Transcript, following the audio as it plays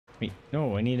Wait,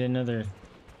 no, I need another...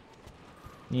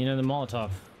 Need another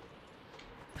Molotov.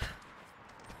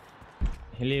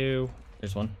 Hello.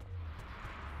 There's one.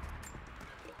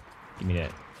 Give me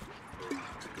that.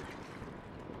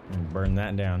 And burn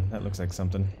that down. That looks like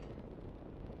something.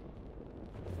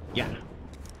 Yeah.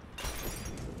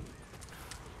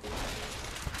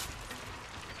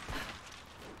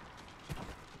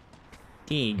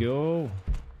 There you go.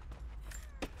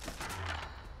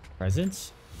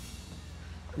 Presents?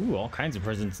 Ooh, all kinds of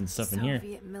presents and stuff in here.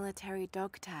 Soviet military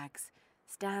dog tags.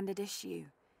 Standard issue.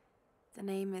 The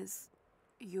name is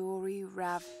Yuri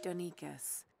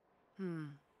Ravdonikas.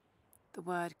 The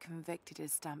word convicted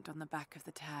is stamped on the back of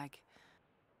the tag.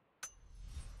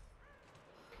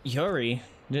 Yuri?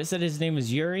 Did it say his name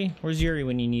was Yuri? Where's Yuri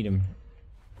when you need him?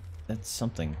 That's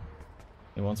something.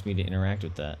 It wants me to interact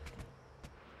with that.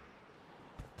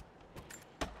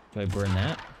 Do I burn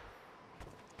that?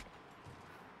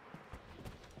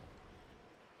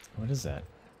 What is that?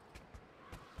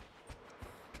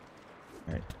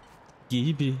 Alright.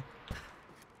 Gibby.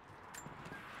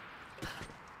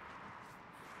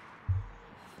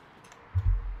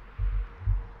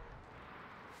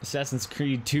 Assassin's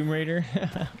Creed Tomb Raider.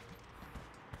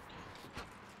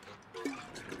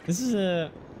 This is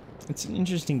it's an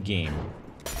interesting game.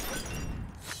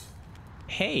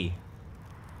 Hey!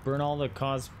 Burn all the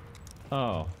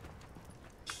Oh.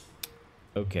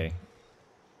 Okay.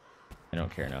 I don't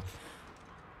care enough.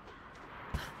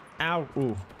 Ow!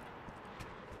 Ooh.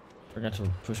 Forgot to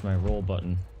push my roll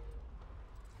button.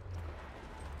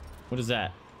 What is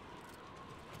that?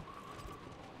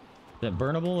 Is that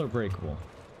burnable or breakable?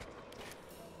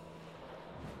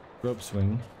 Rope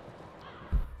swing.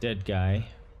 Dead guy.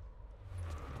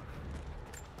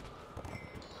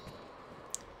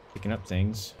 Picking up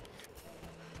things.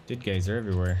 Dead guys are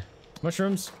everywhere.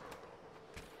 Mushrooms!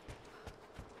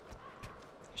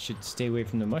 Should stay away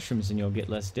from the mushrooms and you'll get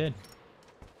less dead.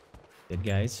 Dead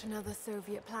guys. Another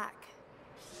Soviet plaque.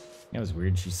 That was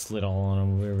weird. She slid all on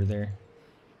them way over there.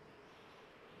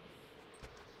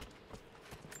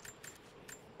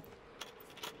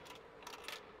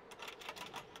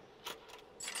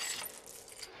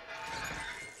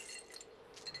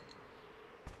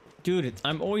 Dude,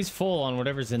 I'm always full on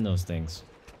whatever's in those things.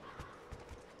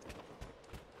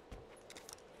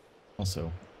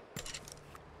 Also.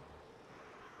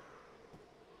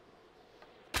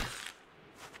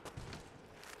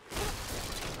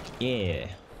 Yeah.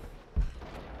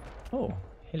 Oh,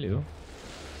 hello.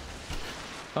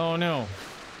 Oh no.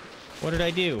 What did I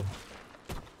do?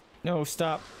 No,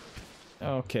 stop.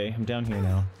 Okay, I'm down here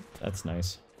now. That's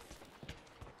nice.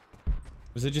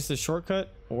 Was it just a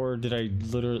shortcut? Or did I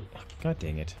literally... God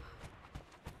dang it.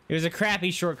 It was a crappy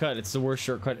shortcut. It's the worst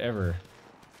shortcut ever.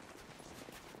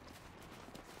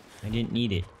 I didn't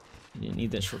need it. I didn't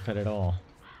need that shortcut at all.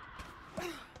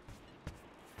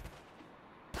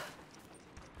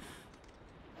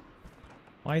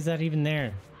 Why is that even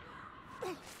there?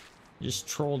 You just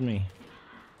trolled me.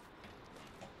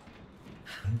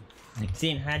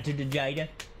 Saying hi to the Jida.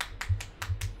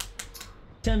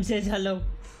 Tom says hello.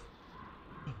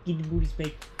 Give the booty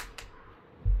spake.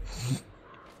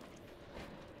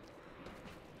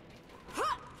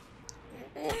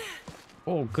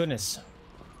 Oh goodness.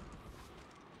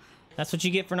 That's what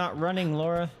you get for not running,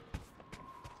 Laura.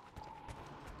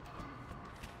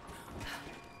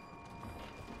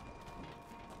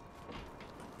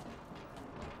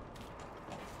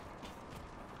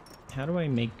 How do I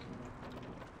make...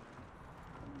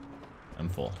 I'm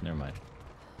full. Never mind.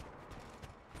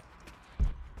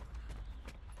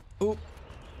 Oh.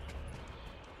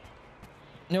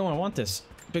 No, I want this.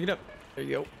 Pick it up. There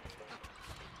you go.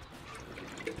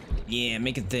 Yeah,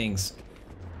 making things.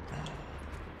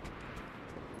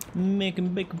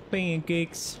 Making bacon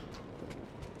pancakes.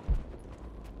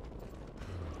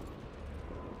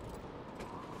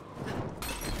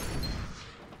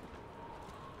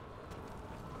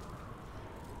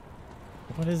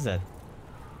 What is that?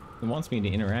 It wants me to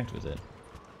interact with it.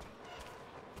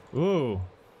 Ooh.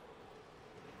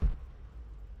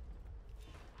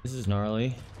 This is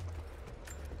gnarly.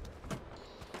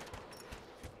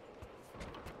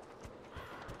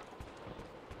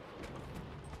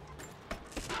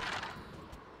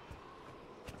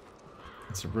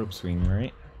 It's a rope swing,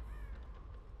 right?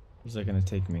 Where's that gonna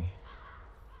take me?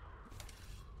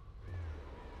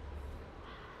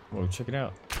 Whoa, check it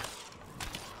out.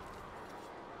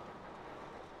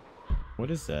 What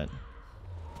is that?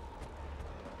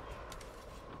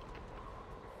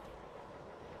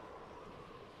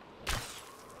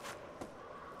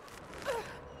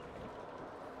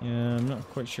 Yeah, I'm not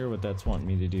quite sure what that's wanting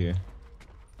me to do.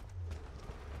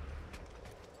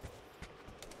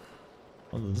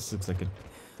 Although this looks like a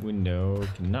window.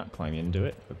 Cannot climb into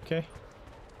it. Okay.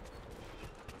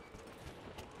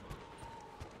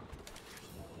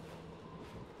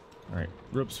 Alright,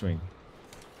 rope swing.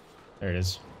 There it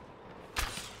is.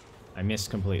 I missed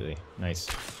completely. Nice.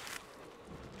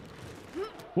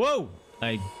 Whoa!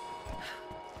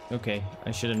 Okay,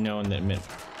 I should have known that it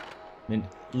meant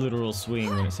literal swing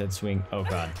when it said swing. Oh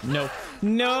god. No.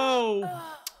 No!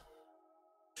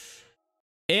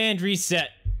 And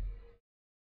reset.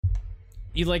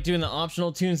 You like doing the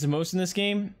optional tunes the most in this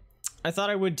game? I thought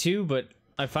I would too, but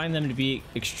I find them to be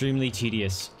extremely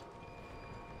tedious.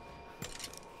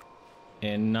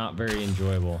 And not very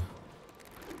enjoyable.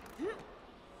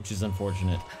 Which is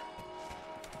unfortunate.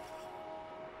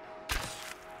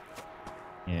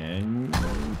 And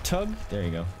tug. There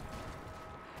you go.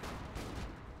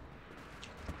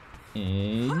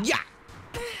 And yeah!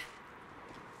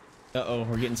 Uh-oh,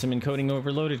 we're getting some encoding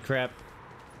overloaded crap.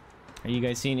 Are you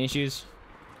guys seeing issues?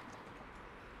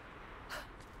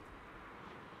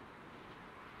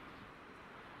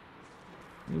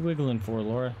 What are you wiggling for,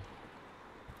 Laura?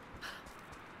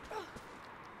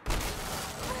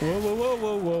 Whoa, whoa, whoa,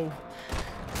 whoa, whoa.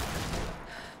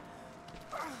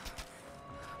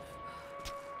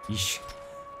 Yeesh.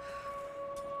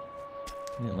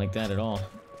 I didn't like that at all.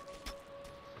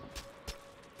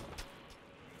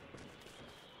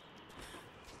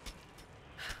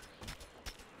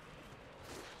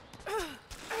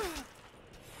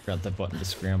 Got that button to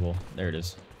scramble. There it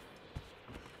is.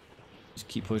 Just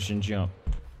keep pushing jump.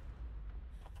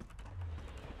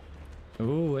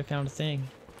 Ooh, I found a thing.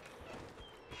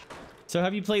 So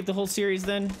have you played the whole series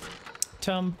then,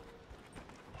 Tom?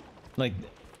 Like,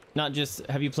 not just,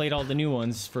 have you played all the new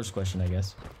ones? First question, I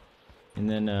guess. And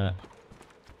then,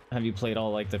 have you played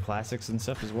all, like, the classics and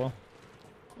stuff as well?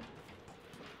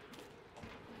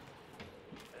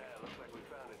 Yeah, looks like we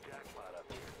found a jackpot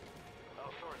up here.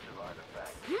 All sorts of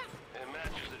artifacts. It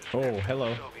matches the description of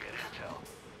hello. Soviet intel.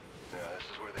 Yeah, this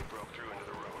is where they broke through into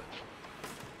the ruins.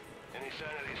 Any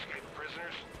sign of the escaped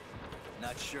prisoners?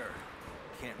 Not sure.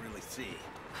 Can't really see.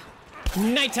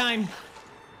 Nighttime!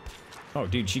 Oh,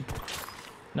 dude, she...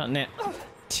 Not in that...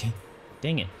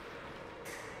 Dang it.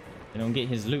 I don't get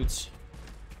his loots.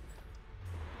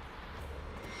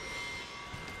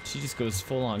 She just goes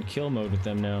full-on kill mode with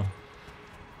them now.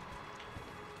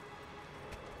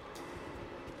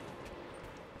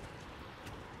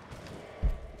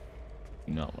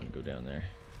 Do not want to go down there.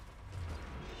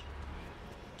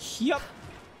 Yup.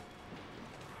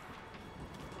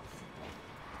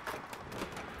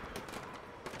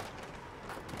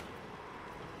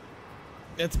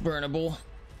 That's burnable.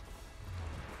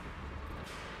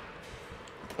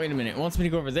 Wait a minute, it wants me to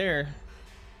go over there.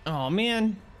 Oh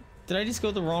man, did I just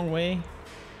go the wrong way?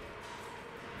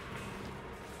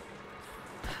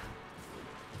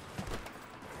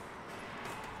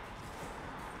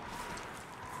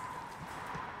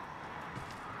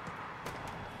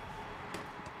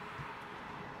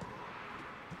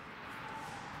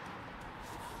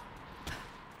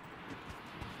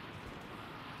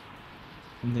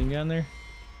 Anything down there?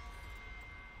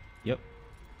 Yep.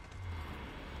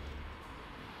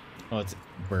 Oh, it's a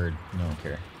bird. No, I don't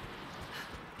care.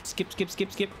 Skip, skip,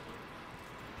 skip, skip.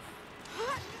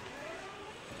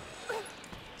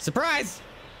 Surprise!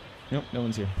 Nope, no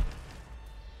one's here.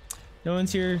 No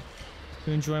one's here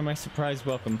to enjoy my surprise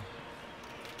welcome.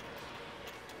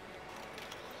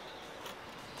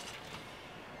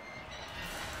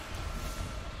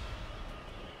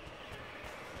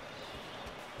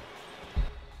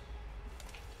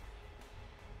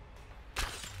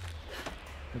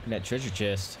 Look at that treasure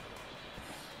chest.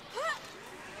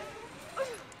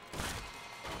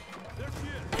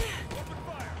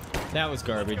 That was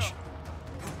garbage.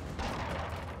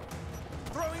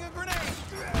 Throwing a grenade.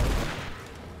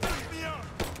 Me up.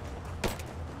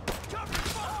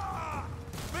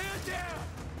 Man down.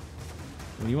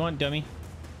 What do you want, dummy?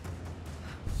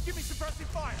 Give me suppressive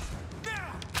fire.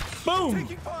 Now. Boom!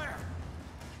 Taking fire.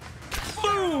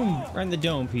 Boom! Right in the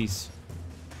dome piece.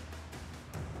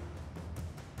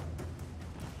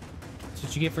 That's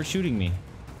what you get for shooting me.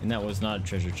 And that was not a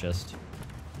treasure chest.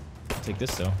 I'll take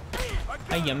this though.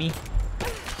 Hi, yummy.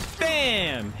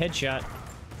 Bam! Headshot.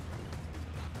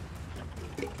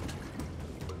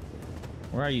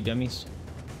 Where are you, dummies?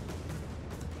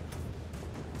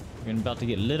 You're about to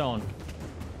get lit on.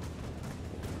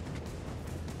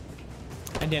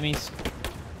 Hi, dummies.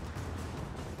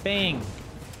 Bang!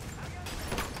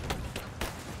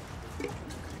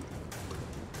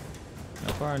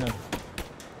 Not far enough.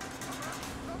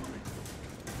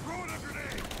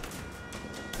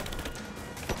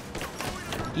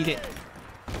 Eat it.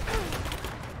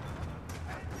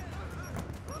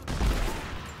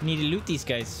 Need to loot these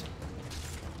guys.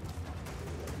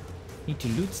 Need to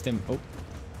loot them. Oh.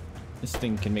 This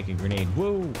thing can make a grenade.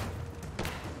 Whoa.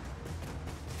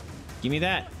 Give me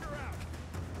that.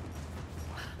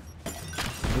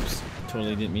 Oops.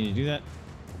 Totally didn't mean to do that.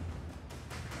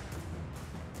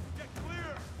 Get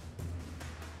clear.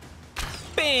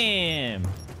 Bam!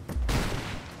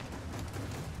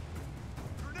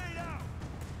 Grenade out.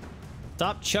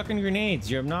 Stop chucking grenades.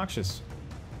 You're obnoxious.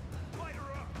 Light her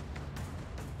up.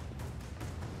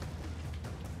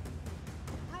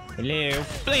 Hello.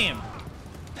 Blam!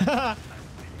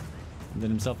 Lit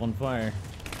himself on fire.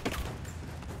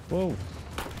 Whoa.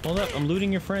 Hold up. I'm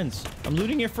looting your friends. I'm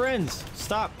looting your friends.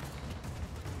 Stop.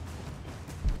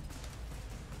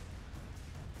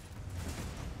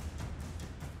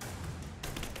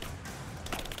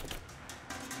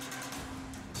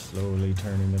 Slowly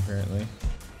turning, apparently.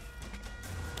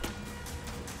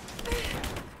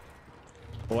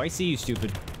 Oh, I see you,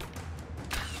 stupid.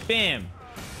 Bam!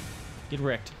 Get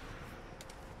wrecked.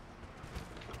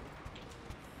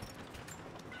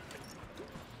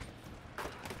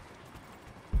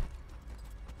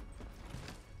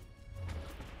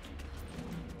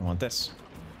 I want this.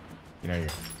 Get out of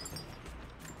here.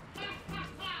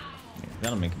 Yeah,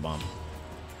 that'll make a bomb.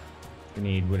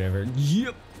 Grenade, whatever.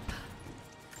 Yep!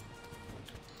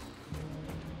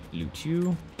 Loot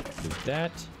you. Loot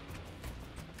that.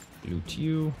 Loot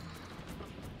you.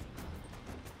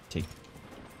 Take.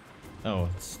 Oh,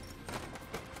 it's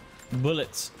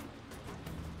bullets.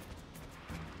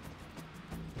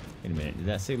 Wait a minute. Did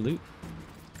that say loot?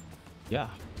 Yeah.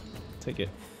 Take it.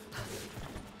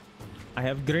 I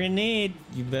have grenade.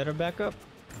 You better back up.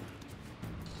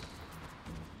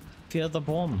 Fear the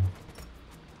bomb.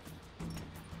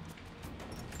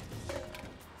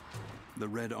 The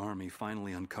Red Army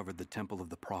finally uncovered the Temple of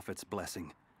the Prophet's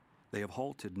Blessing. They have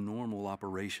halted normal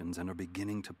operations and are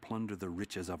beginning to plunder the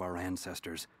riches of our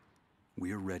ancestors.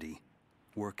 We're ready.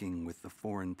 Working with the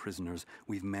foreign prisoners,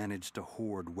 we've managed to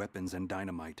hoard weapons and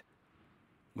dynamite.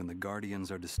 When the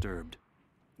Guardians are disturbed,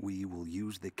 we will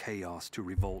use the chaos to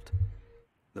revolt.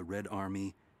 The Red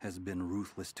Army has been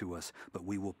ruthless to us, but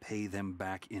we will pay them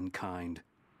back in kind.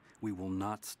 We will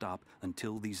not stop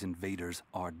until these invaders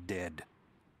are dead.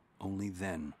 Only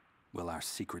then will our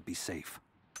secret be safe.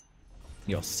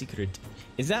 Your secret.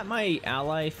 Is that my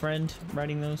ally friend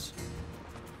writing those?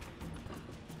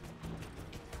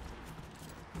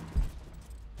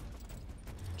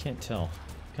 Can't tell.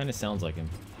 Kind of sounds like him.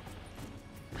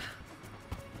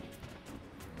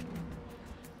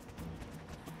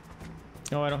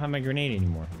 Oh, I don't have my grenade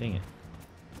anymore. Dang it.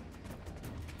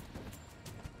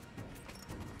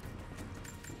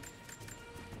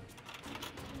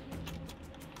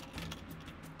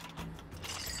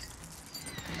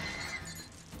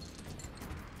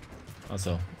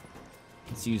 Also,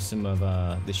 let's use some of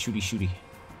the shooty.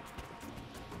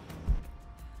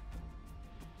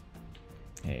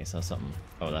 Hey, I saw something.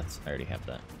 Oh, I already have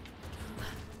that.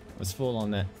 I was full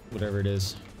on that, whatever it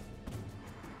is.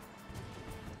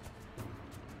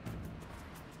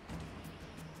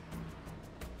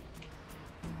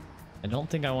 I don't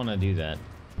think I want to do that.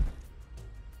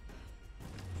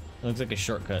 It looks like a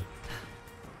shortcut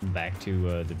back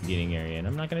to the beginning area, and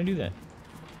I'm not going to do that.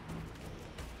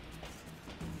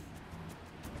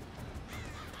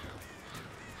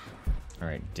 All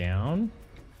right, down.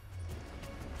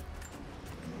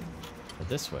 Or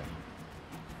this way.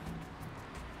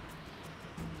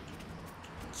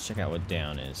 Let's check out what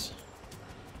down is.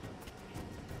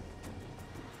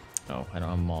 Oh, I don't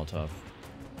have a Molotov.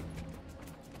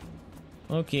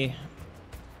 Okay.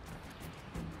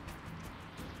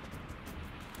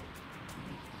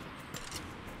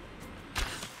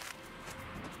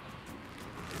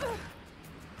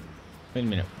 Wait a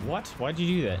minute. What? Why'd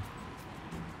you do that?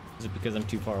 Is it because I'm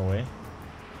too far away?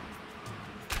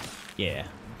 Yeah,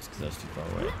 it's because I was too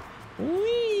far away.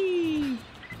 Whee!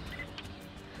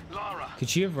 Lara, Could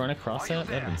she have run across Are you that?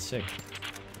 That'd there? been sick.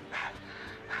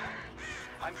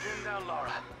 I'm pinned down,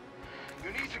 Lara.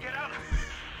 You need to get out.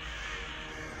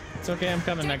 It's okay, I'm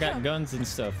coming. I got Jacob. guns and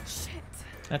stuff. Shit.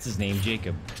 That's his name,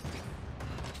 Jacob.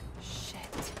 Shit.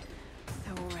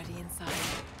 They're already inside.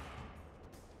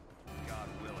 God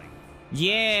willing.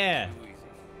 Yeah! Too easy.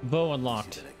 Bow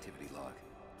unlocked. See that activity log?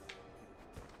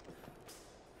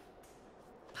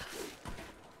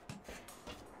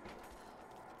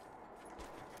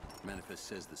 Manifest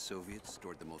says the Soviets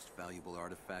stored the most valuable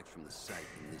artifact from the site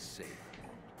in this safe.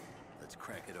 Let's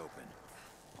crack it open.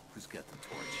 Who's got the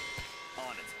torch?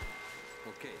 On it.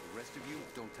 Okay, the rest of you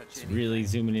don't touch It's anything. really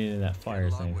zooming into that fire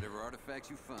Catalog thing. whatever artifacts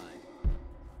you find.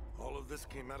 All of this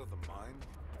came out of the mine?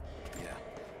 Yeah.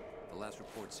 The last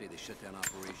reports say they shut down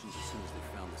operations as soon as they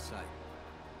found the site.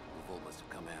 Revolt must have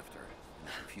come after, in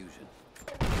the confusion.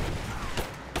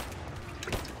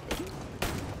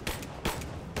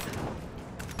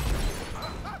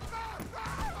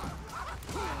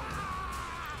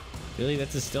 Really?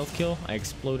 That's a stealth kill? I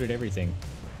exploded everything.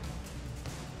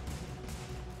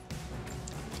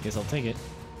 Guess I'll take it.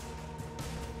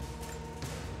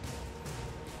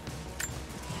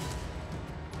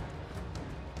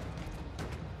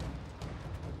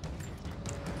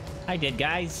 Hi, dead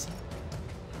guys.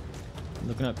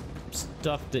 Looking up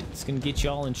stuff that's gonna get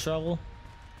you all in trouble.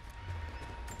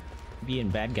 Being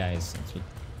bad guys, that's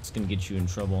what's gonna get you in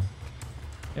trouble.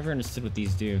 Never understood what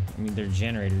these do. I mean, they're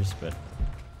generators, but...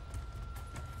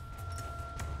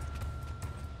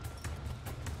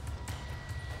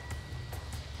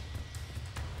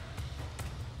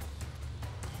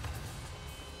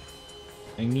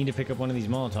 I need to pick up one of these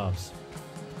Molotovs.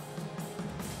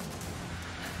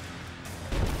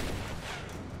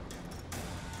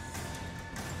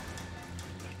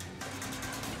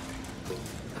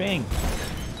 Bang!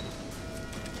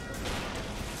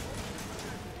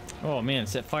 Oh man,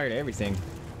 set fire to everything.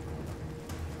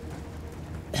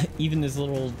 Even this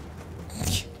little...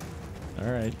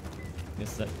 Alright.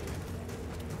 Guess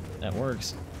that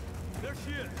works. There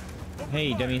she is. Open Hey,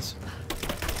 fire. dummies.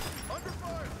 Under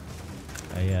fire.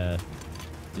 I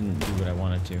didn't do what I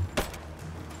wanted to.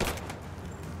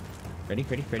 Ready?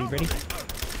 Got your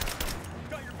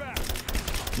back.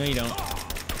 No, you don't.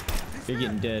 You're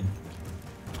getting dead.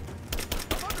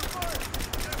 I'm under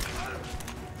fire.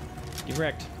 Get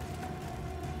wrecked.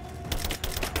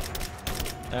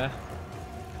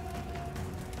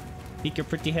 Peek your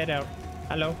pretty head out.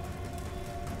 Hello.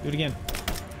 Do it again.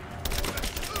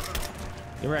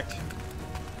 Get wrecked.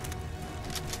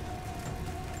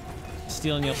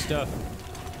 Stealing your stuff.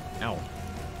 Ow.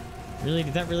 Really?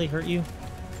 Did that really hurt you?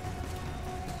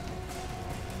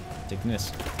 Taking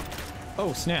this.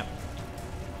 Oh, snap.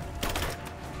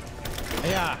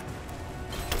 Yeah.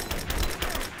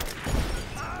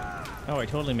 Oh, I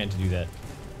totally meant to do that.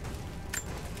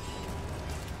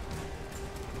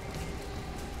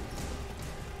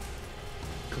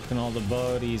 Cooking all the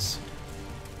bodies.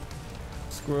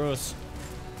 It's gross.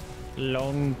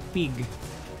 Long pig.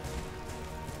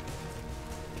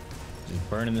 Just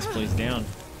burning this place down.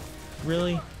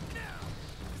 Really? This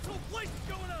whole place is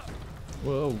going up.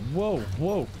 Whoa, whoa,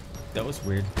 whoa. That was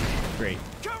weird. Great.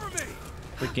 Cover me.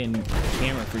 Freaking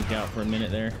camera freaked out for a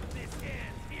minute there. This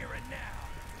ends here and now.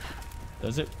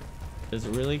 Does it? Does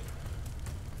it really?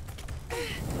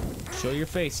 Show your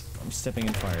face. I'm stepping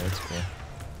in fire. That's cool.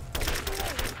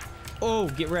 Oh,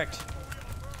 get wrecked.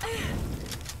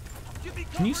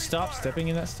 Can you stop stepping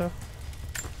in that stuff?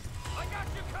 I got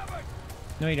you covered.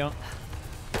 No, you don't.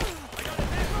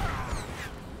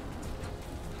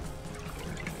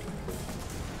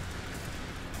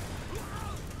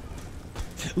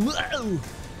 Whoa!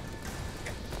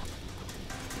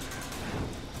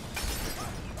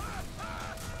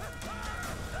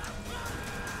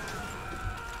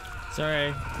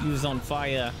 Sorry, you was on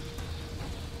fire.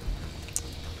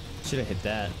 Should have hit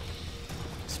that.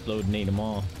 Explode and ate them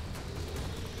all.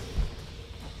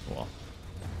 Well,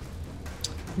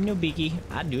 no biggie.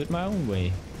 I do it my own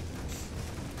way.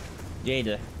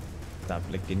 Jada, stop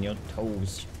licking your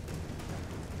toes.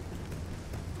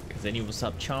 Cause then you will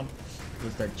stop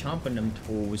you'll start chomping them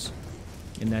toes,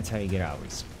 and that's how you get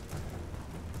ours.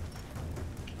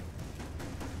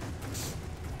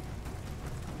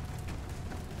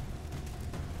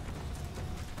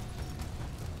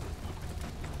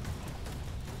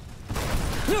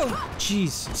 No!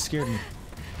 Jeez, it scared me.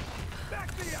 Back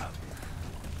me up.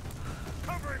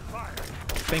 Covering fire.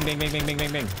 Bang, bang, bang, bang, bang,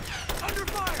 bang, bang. Under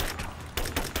fire.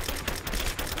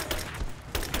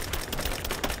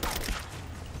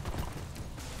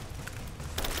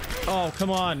 Oh, come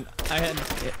on. I had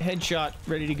headshot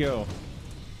ready to go.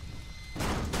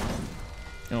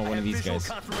 Oh, one of these guys.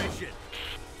 Confirmation.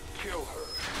 Kill her.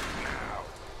 Now.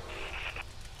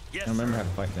 Yes, I don't remember how to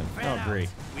fight them. Fan Oh, out. great.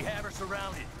 We have her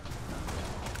surrounded.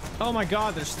 Oh my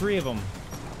god, there's 3 of them.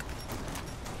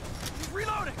 She's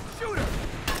reloading. Shoot her.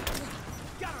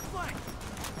 Got her flanked.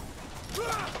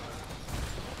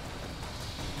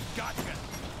 Gotcha.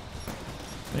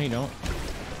 No, you don't.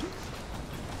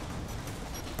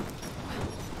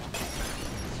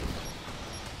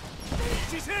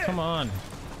 She's hit. Come on.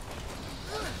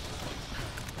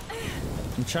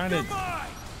 I'm trying to Goodbye.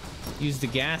 use the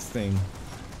gas thing.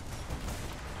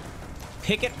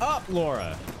 Pick it up,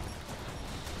 Laura.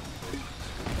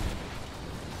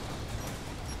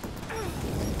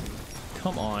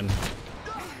 Come on.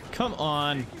 Come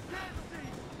on.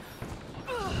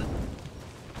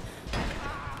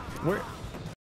 Where